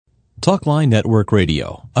Talkline Network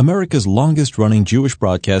Radio, America's longest-running Jewish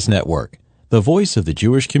broadcast network, the voice of the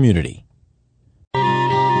Jewish community. What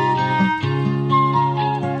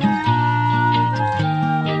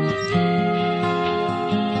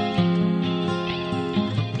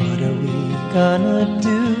are we gonna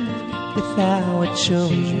do with our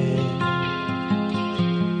children?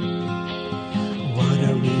 What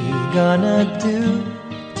are we gonna do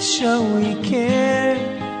to show we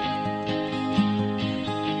care?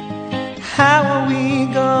 How are we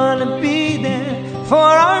gonna be there for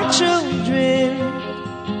our children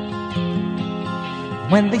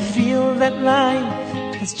when they feel that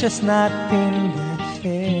life has just not been that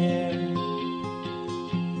fair?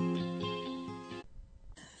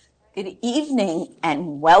 Good evening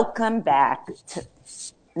and welcome back to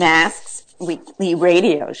Mask's weekly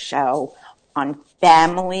radio show on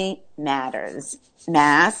Family Matters.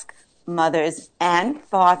 Mask, mothers and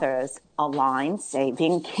fathers align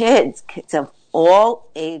saving kids of all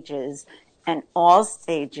ages and all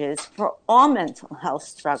stages for all mental health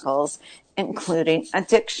struggles, including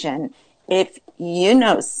addiction. If you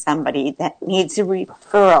know somebody that needs a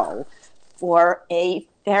referral for a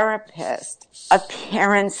therapist, a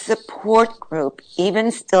parent support group,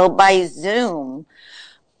 even still by Zoom,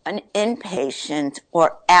 an inpatient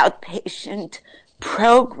or outpatient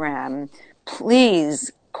program,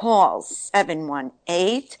 please call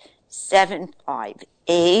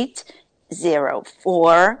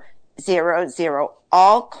 718-758-0400.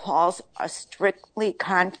 All calls are strictly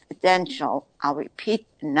confidential. I'll repeat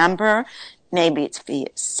the number. Maybe it's for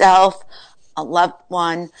yourself, a loved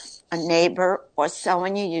one, a neighbor, or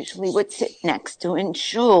someone you usually would sit next to in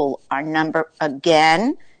shul. Our number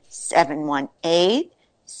again,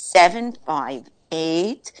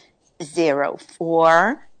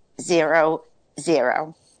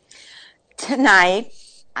 718-758-0400. Tonight,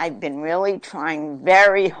 I've been really trying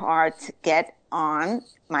very hard to get on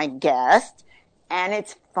my guest, and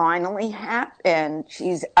it's finally happened.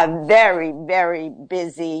 She's a very, very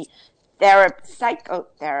busy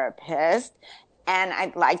psychotherapist, and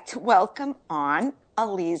I'd like to welcome on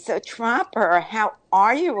Aliza Tropper. How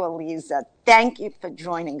are you, Aliza? Thank you for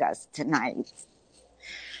joining us tonight.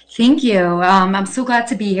 Thank you. I'm so glad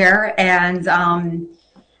to be here, and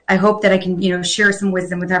I hope that I can, share some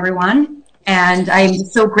wisdom with everyone. And I'm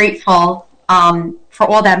so grateful for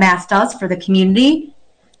all that Mass does for the community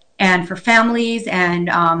and for families, and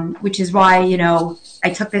which is why, I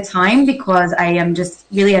took the time, because I am just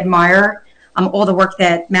really admire all the work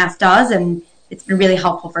that Mass does, and it's been really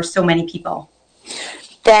helpful for so many people.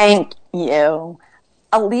 Thank you.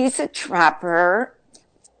 Aliza Tropper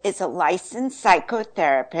is a licensed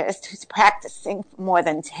psychotherapist who's practicing for more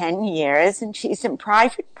than 10 years, and she's in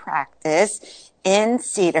private practice in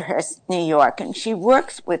Cedarhurst, New York, and she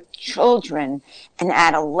works with children and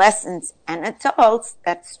adolescents and adults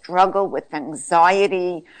that struggle with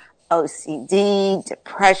anxiety, OCD,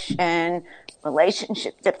 depression,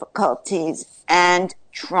 relationship difficulties, and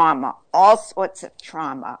trauma, all sorts of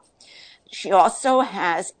trauma. She also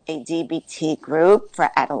has a DBT group for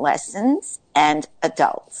adolescents and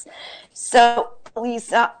adults. So,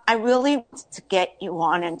 Lisa, I really want to get you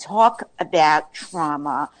on and talk about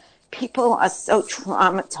trauma. People are so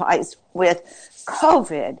traumatized with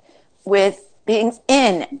COVID, with being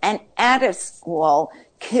in and out of school.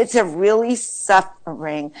 Kids are really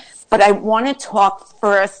suffering. But I want to talk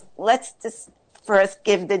first. Let's just first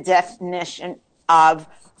give the definition of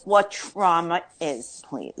what trauma is,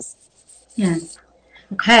 please. Yes.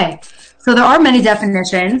 Okay. So there are many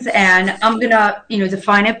definitions, and I'm gonna,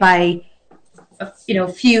 define it by, a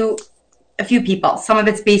few people. Some of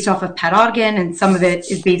it's based off of Pat Ogden, and some of it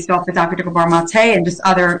is based off of Dr. Gabor Mate, and just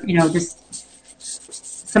other, just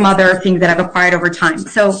some other things that I've acquired over time.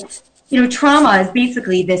 So, trauma is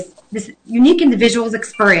basically this unique individual's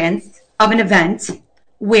experience of an event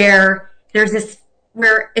where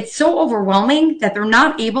where it's so overwhelming that they're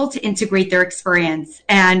not able to integrate their experience.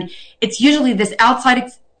 And it's usually this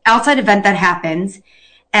outside event that happens.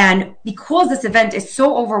 And because this event is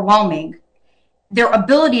so overwhelming, their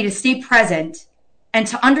ability to stay present and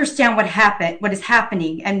to understand what is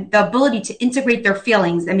happening, and the ability to integrate their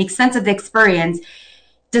feelings and make sense of the experience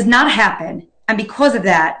does not happen. And because of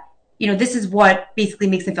that, this is what basically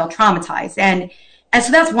makes them feel traumatized. And so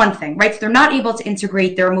that's one thing, right? So they're not able to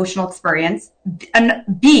integrate their emotional experience. And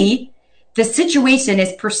B, the situation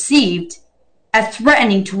is perceived as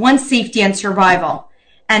threatening to one's safety and survival.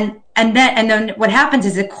 And then what happens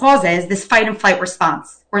is it causes this fight and flight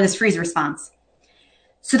response, or this freeze response.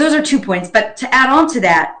 So those are 2 points. But to add on to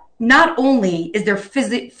that, not only is there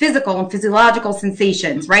physical and physiological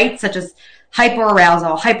sensations, right, such as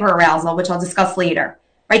hyperarousal, which I'll discuss later,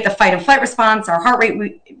 right? The fight and flight response, our heart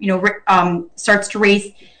rate, starts to race,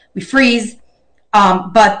 we freeze.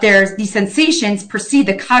 But there's these sensations precede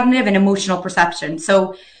the cognitive and emotional perception.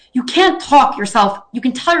 So you can't you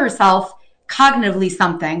can tell yourself cognitively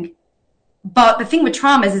something, but the thing with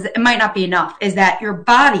trauma is it might not be enough, is that your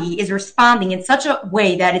body is responding in such a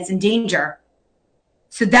way that it's in danger.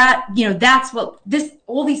 So that, that's what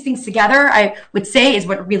all these things together, I would say, is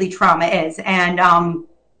what really trauma is. And,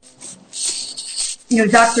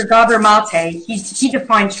 Dr. Gabor Maté, he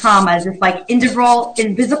defines trauma as this like integral,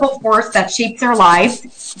 invisible force that shapes our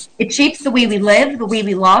lives. It shapes the way we live, the way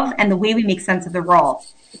we love, and the way we make sense of the world.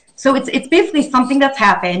 So it's basically something that's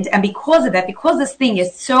happened, and because of it, because this thing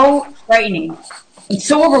is so frightening and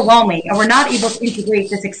so overwhelming, and we're not able to integrate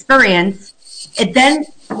this experience, it then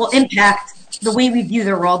will impact the way we view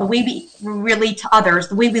the world, the way we relate to others,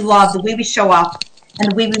 the way we love, the way we show up,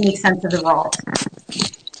 and the way we make sense of the world.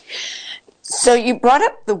 So you brought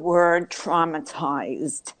up the word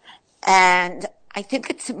traumatized, and I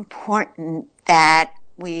think it's important that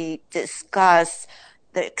we discuss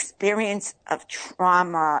the experience of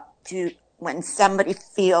trauma when somebody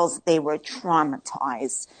feels they were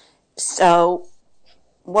traumatized. So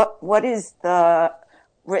what is the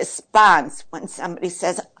response when somebody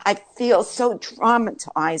says, I feel so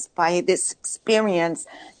traumatized by this experience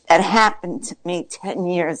that happened to me 10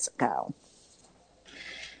 years ago?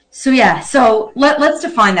 So let's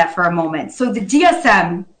define that for a moment. So the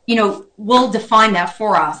DSM, will define that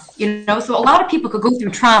for us, so a lot of people could go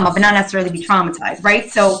through trauma, but not necessarily be traumatized, right?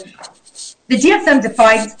 So the DSM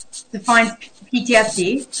defines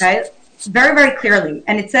PTSD, okay, very, very clearly.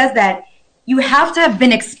 And it says that you have to have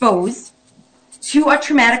been exposed to a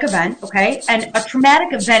traumatic event, okay? And a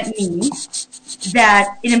traumatic event means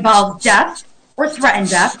that it involves death or threatened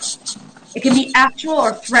death. It can be actual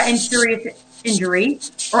or threatened serious injury,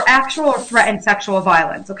 or actual or threatened sexual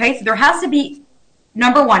violence, okay? So there has to be,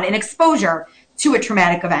 number one, an exposure to a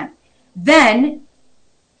traumatic event. Then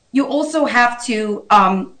you also have to,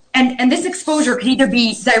 and this exposure could either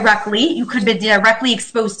be you could have been directly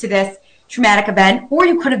exposed to this traumatic event, or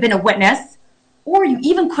you could have been a witness, or you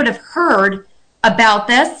even could have heard about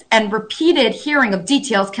this, and repeated hearing of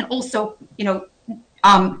details can also,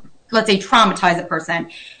 let's say traumatize a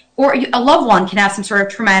person. Or a loved one can have some sort of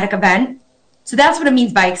traumatic event. So that's what it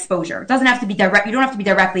means by exposure. It doesn't have to be direct. You don't have to be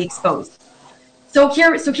directly exposed. So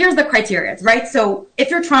here's the criteria, right? So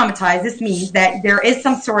if you're traumatized, this means that there is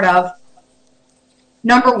some sort of,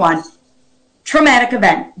 number one, traumatic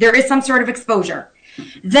event. There is some sort of exposure.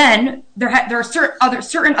 Then there are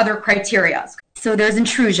certain other criteria. So there's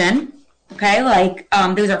intrusion, okay? Like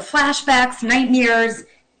those are flashbacks, nightmares,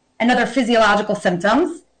 and other physiological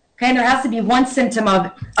symptoms. Okay, and there has to be one symptom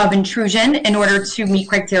of intrusion in order to meet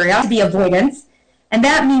criteria, to be avoidance. And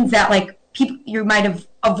that means that you might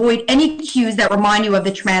avoid any cues that remind you of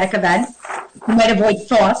the traumatic event. You might avoid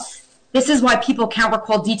thoughts. This is why people can't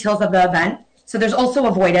recall details of the event. So there's also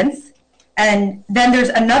avoidance. And then there's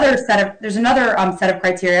another set of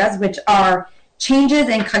criteria, which are changes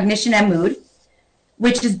in cognition and mood,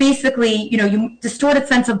 which is basically, you distorted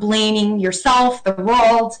sense of blaming yourself, the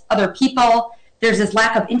world, other people. There's this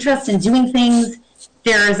lack of interest in doing things.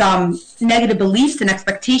 There's negative beliefs and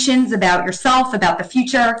expectations about yourself, about the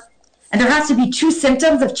future. And there has to be two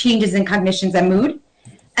symptoms of changes in cognitions and mood.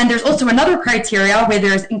 And there's also another criteria where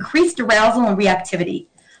there's increased arousal and reactivity,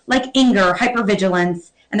 like anger, hypervigilance,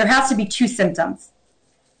 and there has to be two symptoms.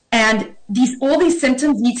 And all these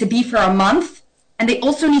symptoms need to be for a month, and they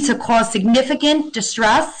also need to cause significant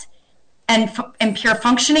distress and impair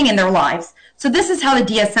functioning in their lives. So this is how the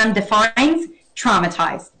DSM defines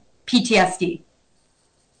traumatized, PTSD.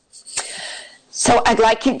 So I'd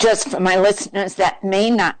like you, just for my listeners that may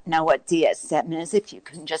not know what DSM is, if you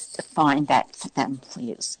can just define that for them,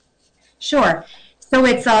 please. Sure. So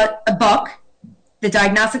it's a book, the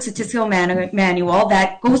Diagnostic Statistical Manual,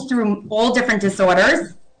 that goes through all different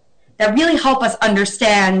disorders that really help us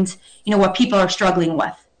understand, what people are struggling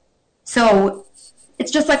with. So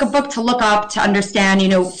it's just like a book to look up to understand,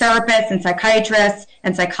 therapists and psychiatrists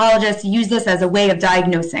and psychologists use this as a way of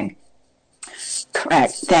diagnosing.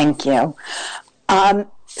 Correct. Thank you.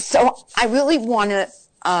 So I really want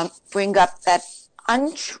to bring up that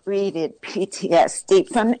untreated PTSD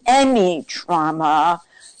from any trauma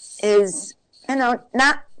is,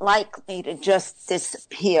 not likely to just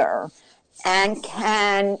disappear and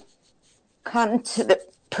can come to the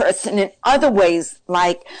person in other ways,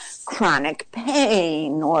 like chronic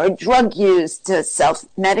pain or drug use to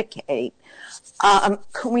self-medicate.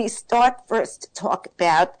 Can we start first to talk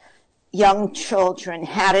about young children?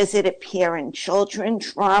 How does it appear in children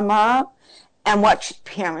trauma, and what should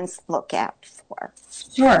parents look out for?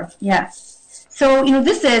 Sure, yes. So,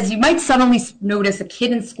 you might suddenly notice a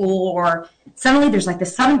kid in school, or suddenly there's like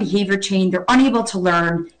this sudden behavior change. They're unable to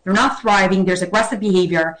learn. They're not thriving. There's aggressive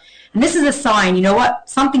behavior. And this is a sign, you know what?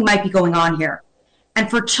 Something might be going on here. And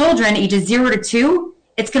for children ages 0 to 2,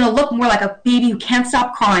 it's going to look more like a baby who can't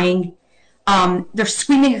stop crying. They're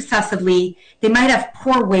screaming excessively. They might have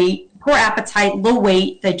poor weight, poor appetite, low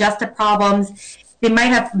weight, digestive problems. They might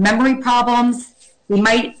have memory problems. They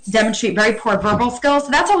might demonstrate very poor verbal skills.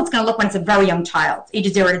 So that's how it's going to look when it's a very young child,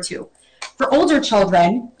 ages 0 to 2. For older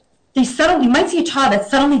children, you might see a child that's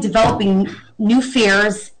suddenly developing new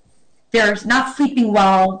fears. They're not sleeping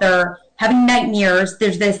well. They're having nightmares.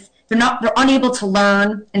 They're unable to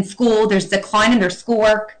learn in school. There's decline in their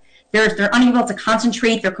schoolwork. They're unable to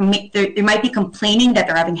concentrate. They might be complaining that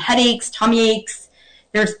they're having headaches, tummy aches.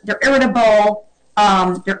 They're irritable.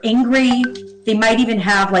 They're angry. They might even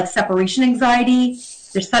have like separation anxiety.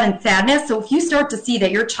 There's sudden sadness. So if you start to see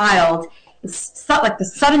that your child is like the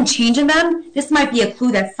sudden change in them, this might be a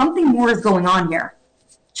clue that something more is going on here.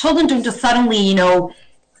 Children don't just suddenly,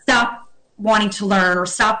 stop wanting to learn or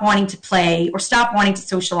stop wanting to play or stop wanting to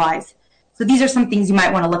socialize. So these are some things you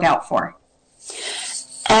might want to look out for.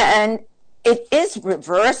 And it is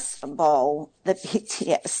reversible, the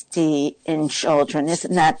PTSD in children.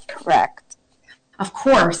 Isn't that correct? Of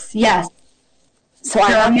course, yes. So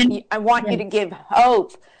I want you to give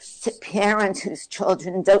hope to parents whose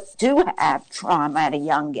children do have trauma at a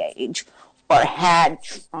young age or had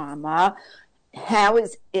trauma. How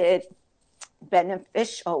is it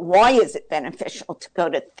beneficial? Why is it beneficial to go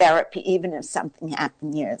to therapy even if something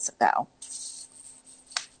happened years ago?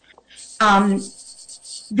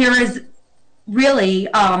 There is really,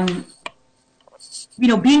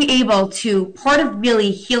 being able to, part of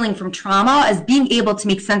really healing from trauma is being able to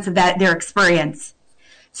make sense of their experience.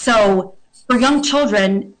 So for young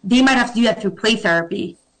children, they might have to do that through play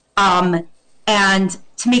therapy, and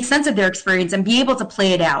to make sense of their experience and be able to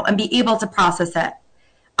play it out and be able to process it.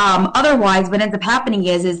 Otherwise, what ends up happening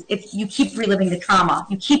is if you keep reliving the trauma,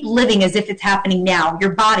 you keep living as if it's happening now.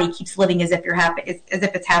 Your body keeps living as if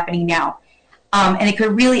it's happening now, and it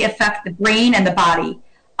could really affect the brain and the body.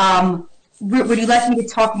 Would you like me to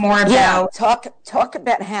talk more about? Yeah, talk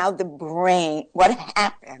about how the brain, what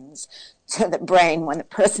happens to the brain when the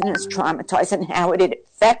person is traumatized, and how it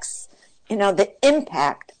affects, the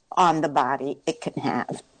impact on the body it can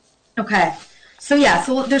have. Okay. So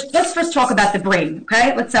let's first talk about the brain,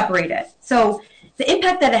 okay? Let's separate it. So the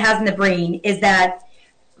impact that it has in the brain is that,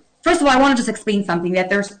 first of all, I want to just explain something, that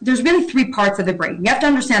there's really 3 parts of the brain. You have to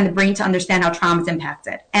understand the brain to understand how trauma is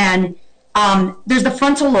impacted. And there's the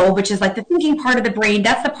frontal lobe, which is like the thinking part of the brain.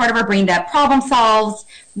 That's the part of our brain that problem solves,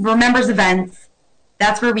 remembers events.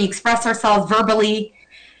 That's where we express ourselves verbally.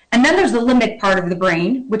 And then there's the limbic part of the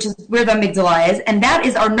brain, which is where the amygdala is. And that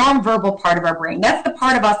is our nonverbal part of our brain. That's the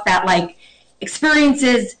part of us that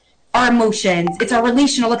experiences our emotions. It's our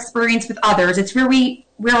relational experience with others. It's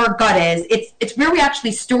where our gut is. It's where we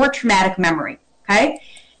actually store traumatic memory. Okay.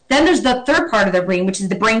 Then there's the third part of the brain, which is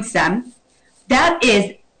the brainstem. That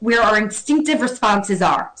is where our instinctive responses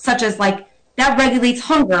are, such as that regulates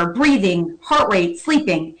hunger, breathing, heart rate,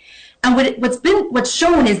 sleeping. And what's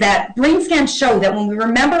shown is that brain scans show that when we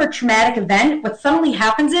remember a traumatic event, what suddenly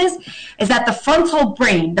happens is that the frontal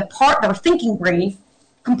brain, our thinking brain,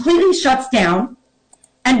 completely shuts down,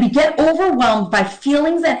 and we get overwhelmed by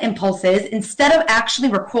feelings and impulses instead of actually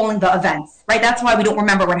recalling the events, right? That's why we don't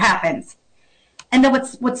remember what happens. And then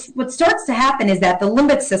what starts to happen is that the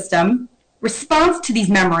limbic system responds to these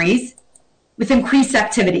memories with increased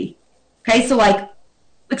activity. Okay, so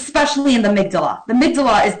especially in the amygdala. The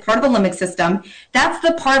amygdala is part of the limbic system. That's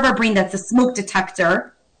the part of our brain that's a smoke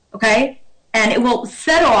detector, okay? And it will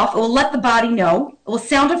it will let the body know, it will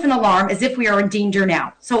sound off an alarm as if we are in danger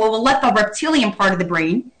now. So it will let the reptilian part of the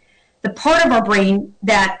brain, the part of our brain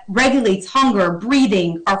that regulates hunger,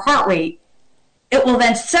 breathing, our heart rate, it will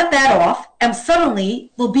then set that off, and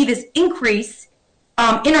suddenly there'll be this increase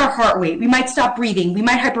in our heart rate. We might stop breathing, we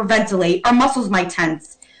might hyperventilate, our muscles might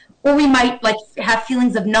tense, or we might have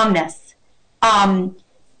feelings of numbness.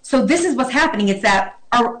 So this is what's happening. It's that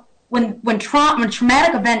when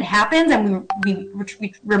traumatic event happens and we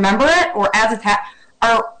remember it, or as it's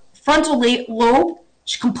our frontal lobe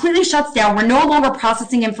completely shuts down. We're no longer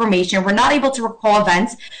processing information. We're not able to recall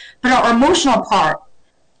events, but our emotional part,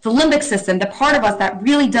 the limbic system, the part of us that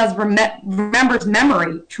really does remembers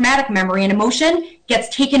memory, traumatic memory and emotion,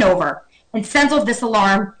 gets taken over and sends off this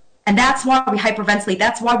alarm. And that's why we hyperventilate.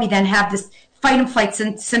 That's why we then have this fight and flight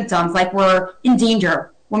symptoms, like we're in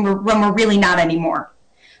danger when we're really not anymore.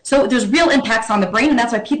 So there's real impacts on the brain, and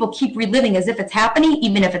that's why people keep reliving as if it's happening,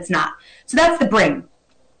 even if it's not. So that's the brain.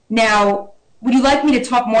 Now, would you like me to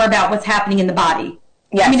talk more about what's happening in the body?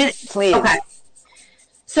 Yes, please. Okay.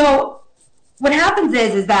 So what happens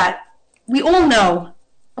is that we all know,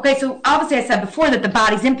 okay, so obviously I said before that the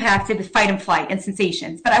body's impacted with fight and flight and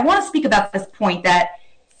sensations, but I want to speak about this point that,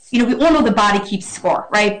 we all know the body keeps score,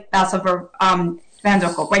 right? That's over Van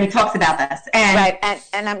der Kolk, right? He talks about this. Right,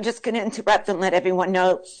 and I'm just going to interrupt and let everyone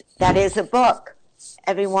know that is a book.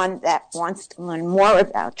 Everyone that wants to learn more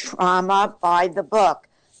about trauma, buy the book.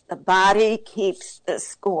 The Body Keeps the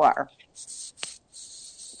Score.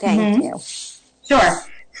 Thank you. Sure.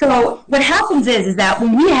 So what happens is that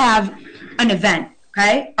when we have an event,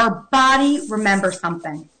 okay, our body remembers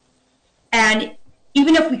something. And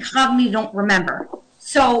even if we cognitively don't remember.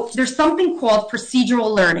 So there's something called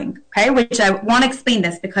procedural learning, okay, which I want to explain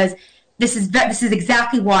this because this is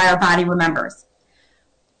exactly why our body remembers.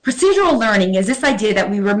 Procedural learning is this idea that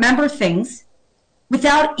we remember things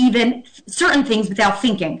without even certain things without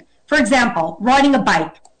thinking. For example, riding a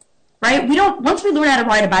bike, right? Once we learn how to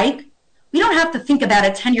ride a bike, we don't have to think about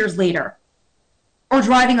it 10 years later. Or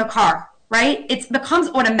driving a car, right? It becomes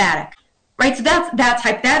automatic, right? So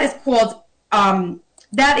that is called,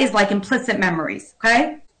 that is like implicit memories,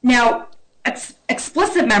 okay? Now,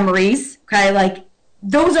 explicit memories, okay, like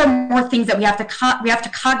those are more things that we have to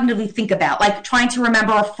cognitively think about, like trying to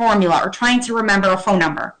remember a formula or trying to remember a phone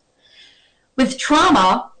number. With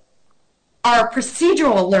trauma, our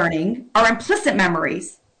procedural learning, our implicit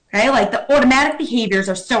memories, okay, like the automatic behaviors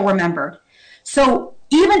are still remembered. So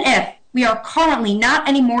even if we are currently not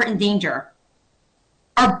anymore in danger,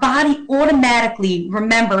 our body automatically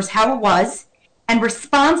remembers how it was and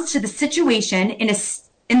responds to the situation in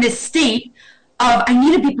this state of, I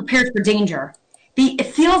need to be prepared for danger. It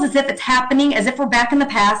feels as if it's happening, as if we're back in the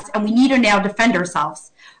past and we need to now defend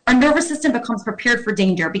ourselves. Our nervous system becomes prepared for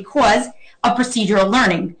danger because of procedural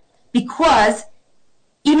learning. Because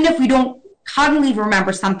even if we don't cognitively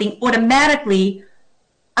remember something, automatically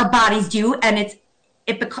our bodies do, and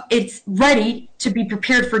it's ready to be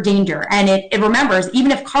prepared for danger. And it remembers,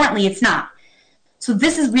 even if currently it's not. So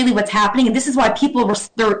this is really what's happening, and this is why people,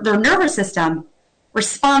 their nervous system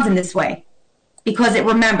responds in this way, because it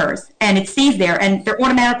remembers, and it stays there, and they're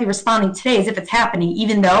automatically responding today as if it's happening,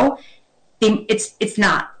 even though it's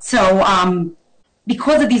not. So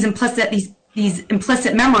because of these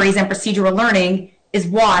implicit memories and procedural learning is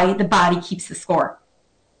why the body keeps the score.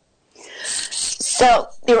 So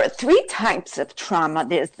there are three types of trauma.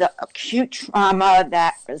 There's the acute trauma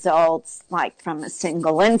that results like from a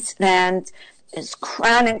single incident. There's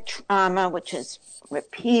chronic trauma, which is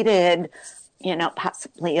repeated,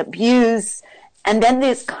 possibly abuse. And then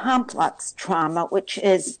there's complex trauma, which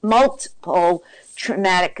is multiple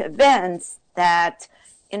traumatic events that,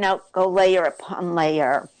 go layer upon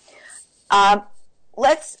layer.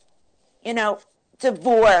 Let's,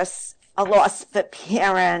 divorce, a loss of a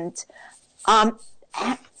parent.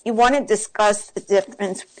 You want to discuss the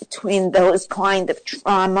difference between those kind of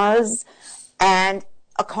traumas and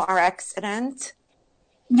a car accident?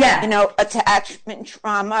 Yeah. Attachment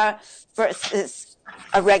trauma versus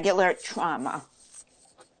a regular trauma.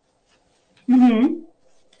 Mm-hmm.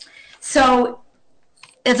 So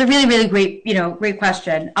it's a really, really great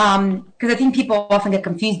question. Because I think people often get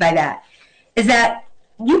confused by that. Is that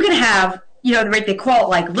you can have, right, they call it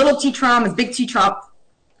like little T traumas, big T trauma.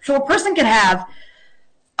 So a person can have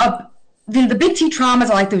the big T traumas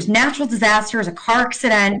are like those natural disasters, a car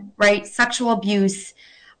accident, right, sexual abuse,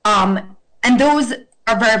 and those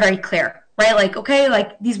are very, very clear, right? Like, okay,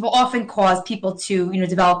 like these will often cause people to,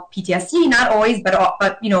 develop PTSD, not always,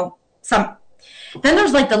 but some. Then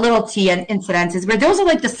there's like the little T incidences where those are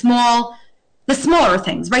like the smaller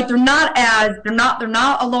things, right? They're not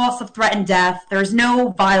a loss of threatened death. There's no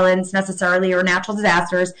violence necessarily or natural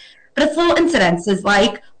disasters, but it's little incidences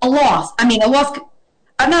like a loss. I mean, a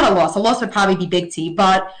loss would probably be big T,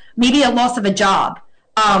 but maybe a loss of a job.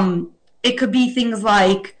 It could be things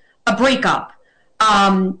like a breakup.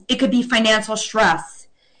 It could be financial stress.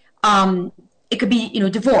 It could be,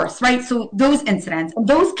 divorce, right? So those incidents, and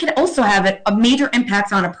those can also have a major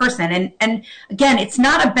impact on a person. And again, it's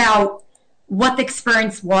not about what the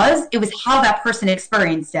experience was. It was how that person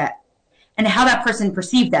experienced it and how that person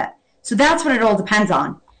perceived it. So that's what it all depends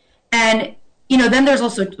on. And, then there's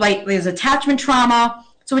also there's attachment trauma.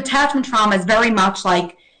 So attachment trauma is very much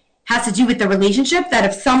has to do with the relationship, that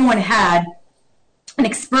if someone had an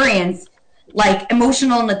experience like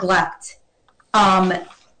emotional neglect, and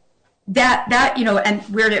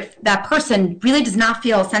where that person really does not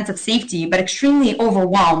feel a sense of safety, but extremely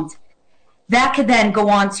overwhelmed, that could then go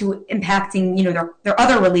on to impacting, their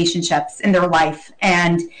other relationships in their life.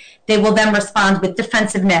 And they will then respond with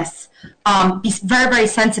defensiveness, be very, very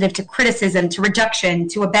sensitive to criticism, to rejection,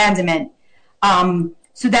 to abandonment.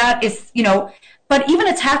 So that is, but even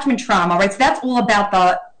attachment trauma, right? So that's all about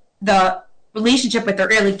the relationship with their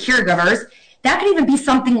early caregivers. That could even be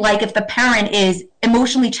something like if the parent is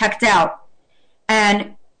emotionally checked out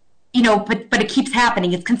and, but it keeps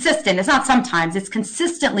happening. It's consistent. It's not sometimes. It's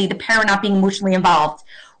consistently the parent not being emotionally involved,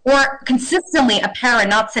 or consistently a parent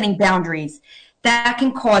not setting boundaries. That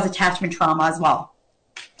can cause attachment trauma as well.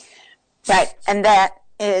 Right. And that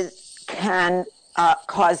can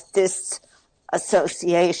cause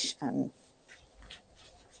disassociation.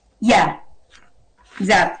 Yeah.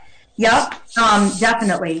 Exactly. Yep.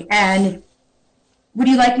 Definitely. And would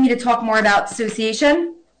you like me to talk more about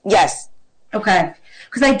dissociation? Yes. Okay.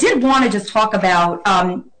 Because I did want to just talk about,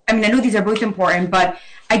 I know these are both important, but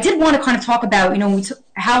I did want to kind of talk about,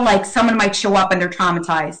 how like someone might show up and they're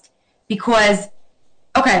traumatized. Because,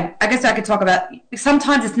 okay, I guess I could talk about,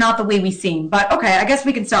 sometimes it's not the way we seem, but okay, I guess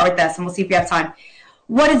we can start with this and we'll see if we have time.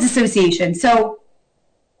 What is dissociation? So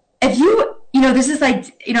if this is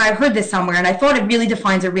like, I heard this somewhere and I thought it really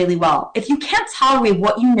defines it really well. If you can't tolerate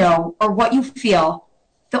what you know or what you feel,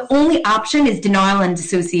 the only option is denial and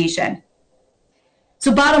dissociation.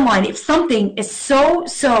 So bottom line, if something is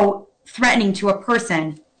so threatening to a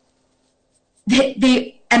person, what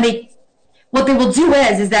they will do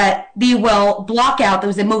is that they will block out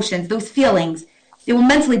those emotions, those feelings. They will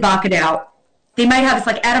mentally block it out. They might have this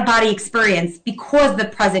like out of body experience because the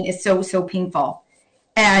present is so painful.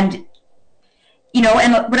 And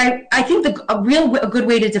but I think a good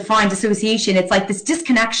way to define dissociation, it's like this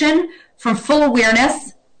disconnection from full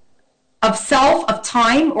awareness of self, of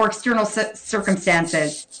time, or external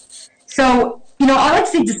circumstances. So, I like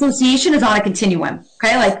to say dissociation is on a continuum,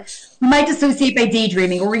 okay? Like, we might dissociate by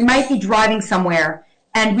daydreaming, or we might be driving somewhere,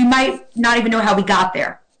 and we might not even know how we got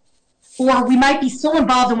there. Or we might be so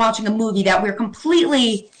involved in watching a movie that we're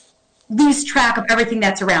completely lose track of everything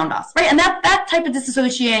that's around us, right? And that type of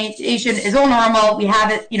dissociation is all normal. We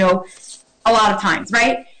have it, a lot of times,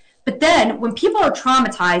 right? But then when people are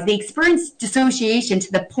traumatized, they experience dissociation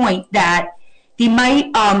to the point that they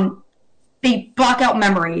might, they block out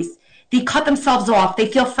memories. They cut themselves off. They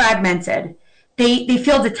feel fragmented. They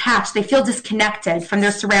feel detached. They feel disconnected from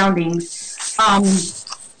their surroundings. It's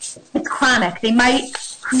chronic. They might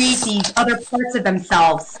create these other parts of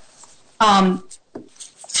themselves,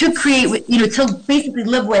 to create, to basically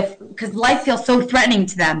live with, because life feels so threatening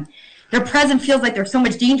to them. Their present feels like there's so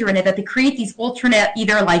much danger in it that they create these alternate,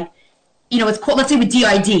 either like, it's called, let's say with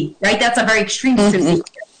DID, right? That's a very extreme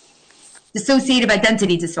dissociative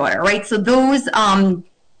identity disorder, right? So those,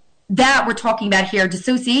 that we're talking about here,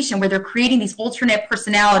 dissociation, where they're creating these alternate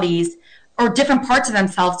personalities or different parts of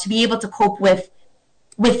themselves to be able to cope with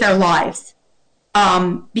their lives,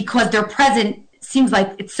 because their present seems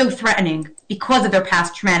like it's so threatening because of their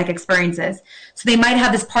past traumatic experiences. So they might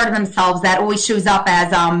have this part of themselves that always shows up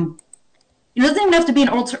as, it doesn't even have to be an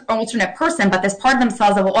alternate person, but this part of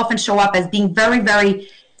themselves that will often show up as being very, very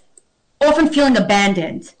often feeling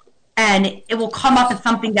abandoned. And it will come up as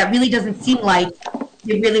something that really doesn't seem like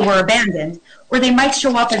they really were abandoned. Or they might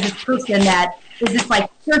show up as this person that is this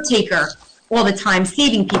like caretaker all the time,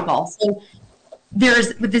 saving people. So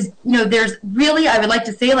there's really, I would like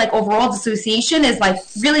to say, like, overall dissociation is like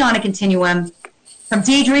really on a continuum from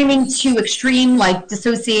daydreaming to extreme like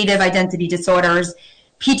dissociative identity disorders,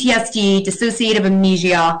 PTSD, dissociative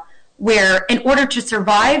amnesia, where in order to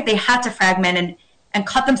survive, they had to fragment and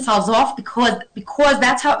cut themselves off because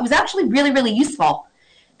that's how it was actually really, really useful.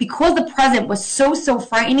 Because the present was so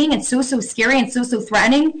frightening and so scary and so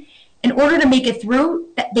threatening, in order to make it through,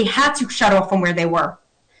 they had to shut off from where they were.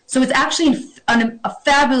 So it's actually a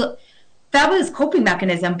fabulous coping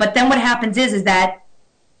mechanism. But then what happens is that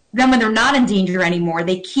then when they're not in danger anymore,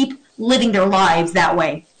 they keep living their lives that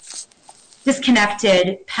way.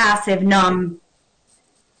 Disconnected, passive, numb.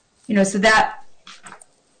 So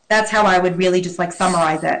that's how I would really just like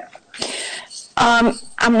summarize it.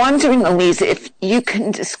 I'm wondering, Elise, if you can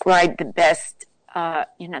describe the best,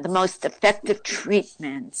 the most effective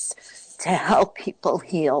treatments to help people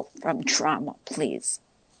heal from trauma, please.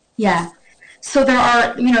 Yeah. So there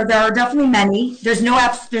are definitely many. There's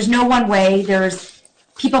no one way.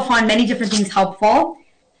 People find many different things helpful.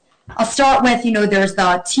 I'll start with, there's the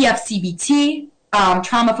TFCBT,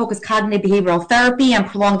 trauma-focused cognitive behavioral therapy and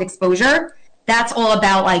prolonged exposure. That's all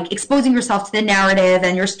about like exposing yourself to the narrative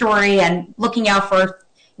and your story and looking out for,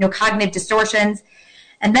 cognitive distortions.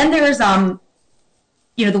 And then there's,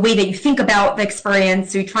 the way that you think about the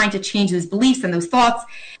experience. So you're trying to change those beliefs and those thoughts.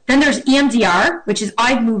 Then there's EMDR, which is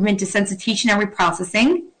eye movement desensitization and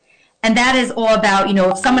reprocessing. And that is all about,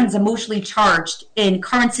 if someone is emotionally charged in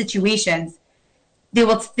current situations, they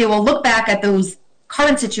will look back at those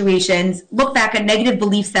current situations, look back at negative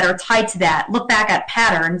beliefs that are tied to that, look back at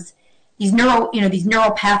patterns, these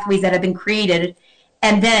neural pathways that have been created.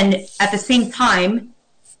 And then at the same time,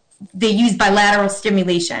 they use bilateral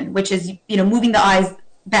stimulation, which is, moving the eyes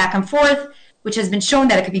back and forth, which has been shown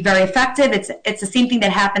that it could be very effective. It's the same thing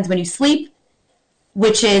that happens when you sleep,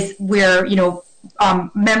 which is where,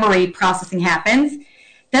 memory processing happens.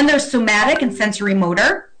 Then there's somatic and sensory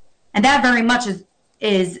motor. And that very much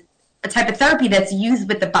is a type of therapy that's used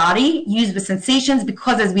with the body, used with sensations,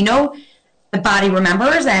 because as we know, the body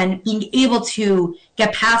remembers, and being able to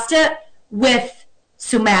get past it with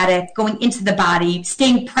somatic, going into the body,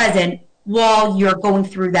 staying present while you're going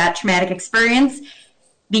through that traumatic experience,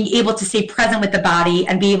 being able to stay present with the body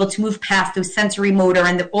and be able to move past those sensory motor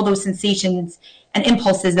and all those sensations and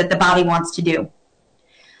impulses that the body wants to do.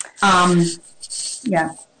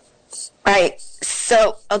 Yeah. Right.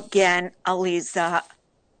 So again, Aliza,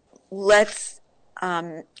 let's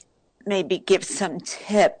maybe give some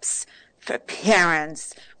tips for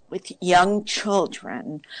parents with young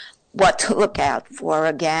children, what to look out for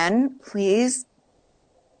again, please.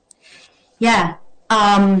 Yeah.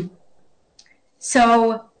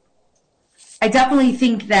 So I definitely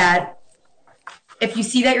think that if you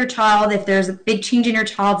see that your child, if there's a big change in your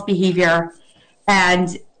child's behavior,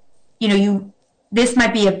 and this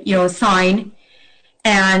might be a sign.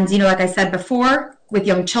 And like I said before, with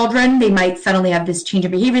young children, they might suddenly have this change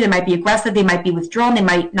in behavior. They might be aggressive. They might be withdrawn. They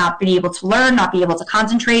might not be able to learn, not be able to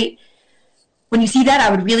concentrate. When you see that, I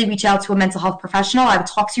would really reach out to a mental health professional. I would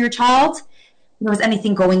talk to your child. If there was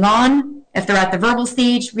anything going on, if they're at the verbal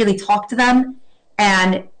stage, really talk to them,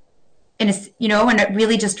 and and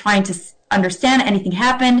really just trying to understand anything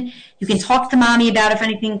happened. You can talk to mommy about if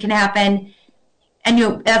anything can happen.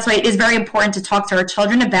 And that's why it is very important to talk to our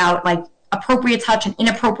children about like appropriate touch and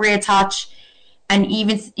inappropriate touch, and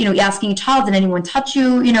even asking your child, did anyone touch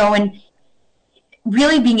you? And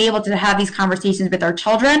really being able to have these conversations with our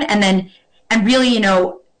children, and really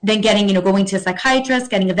then getting going to a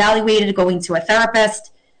psychiatrist, getting evaluated, going to a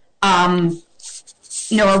therapist, are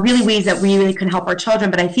really ways that we really can help our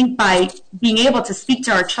children. But I think by being able to speak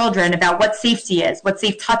to our children about what safety is, what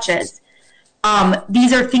safe touch is,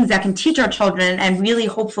 these are things that can teach our children and really,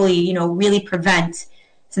 hopefully, really prevent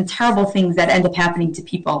some terrible things that end up happening to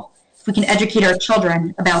people. If we can educate our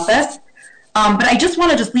children about this. But I just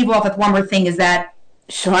want to leave off with one more thing is that,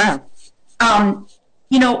 sure. Often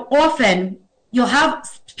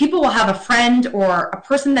people will have a friend or a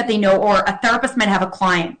person that they know, or a therapist might have a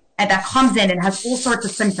client and that comes in and has all sorts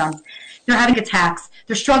of symptoms. They're having attacks.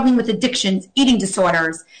 They're struggling with addictions, eating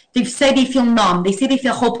disorders. They say they feel numb. They say they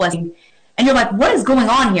feel hopeless. And you're like, what is going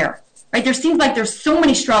on here? Right? There seems like there's so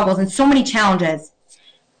many struggles and so many challenges.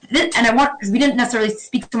 Because we didn't necessarily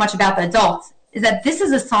speak so much about the adults, is that this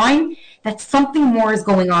is a sign that something more is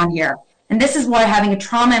going on here. And this is why having a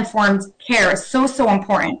trauma-informed care is so, so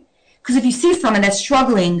important. Because if you see someone that's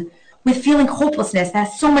struggling with feeling hopelessness, that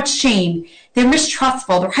has so much shame, they're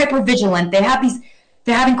mistrustful, they're hypervigilant, they're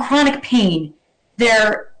having chronic pain, we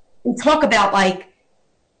talk about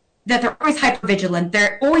that they're always hypervigilant,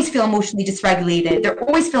 they always feel emotionally dysregulated, they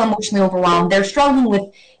always feel emotionally overwhelmed, they're struggling with,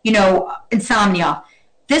 insomnia.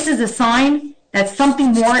 This is a sign that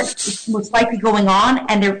something more is most likely going on,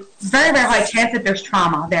 and there's very, very high chance that there's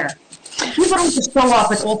trauma there. People don't just show up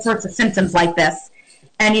with all sorts of symptoms like this.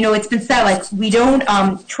 And, it's been said, we don't,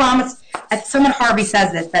 trauma, as someone Harvey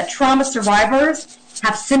says this, that trauma survivors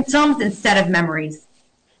have symptoms instead of memories.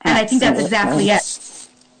 And I think that's exactly it.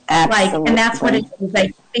 Absolutely. And that's what it is.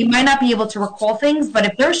 They might not be able to recall things, but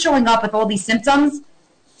if they're showing up with all these symptoms,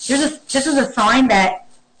 this is a sign that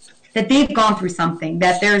they've gone through something,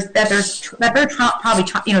 that they're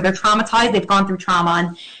traumatized, they've gone through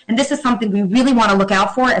trauma. And this is something we really want to look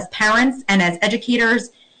out for as parents and as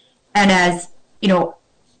educators and as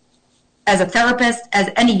a therapist, as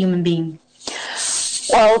any human being.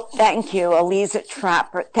 Well, thank you, Aliza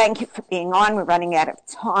Trapper. Thank you for being on. We're running out of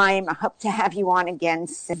time. I hope to have you on again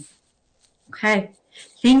soon. Okay.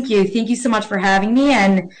 Thank you. Thank you so much for having me.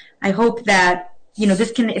 And I hope that, if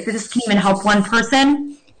this can even help one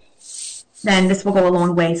person, then this will go a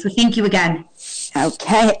long way. So thank you again.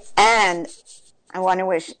 Okay. And I want to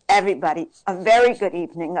wish everybody a very good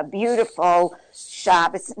evening, a beautiful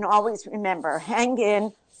Shabbos. And always remember, hang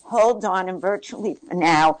in, hold on, and virtually for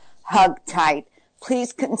now, hug tight.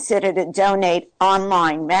 Please consider to donate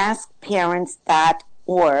online, maskparents.org.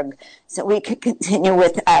 org so we could continue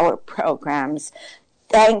with our programs.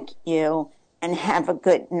 Thank you and have a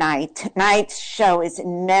good night. Tonight's show is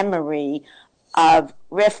in memory of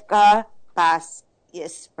Rivka Bas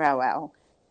Yisroel.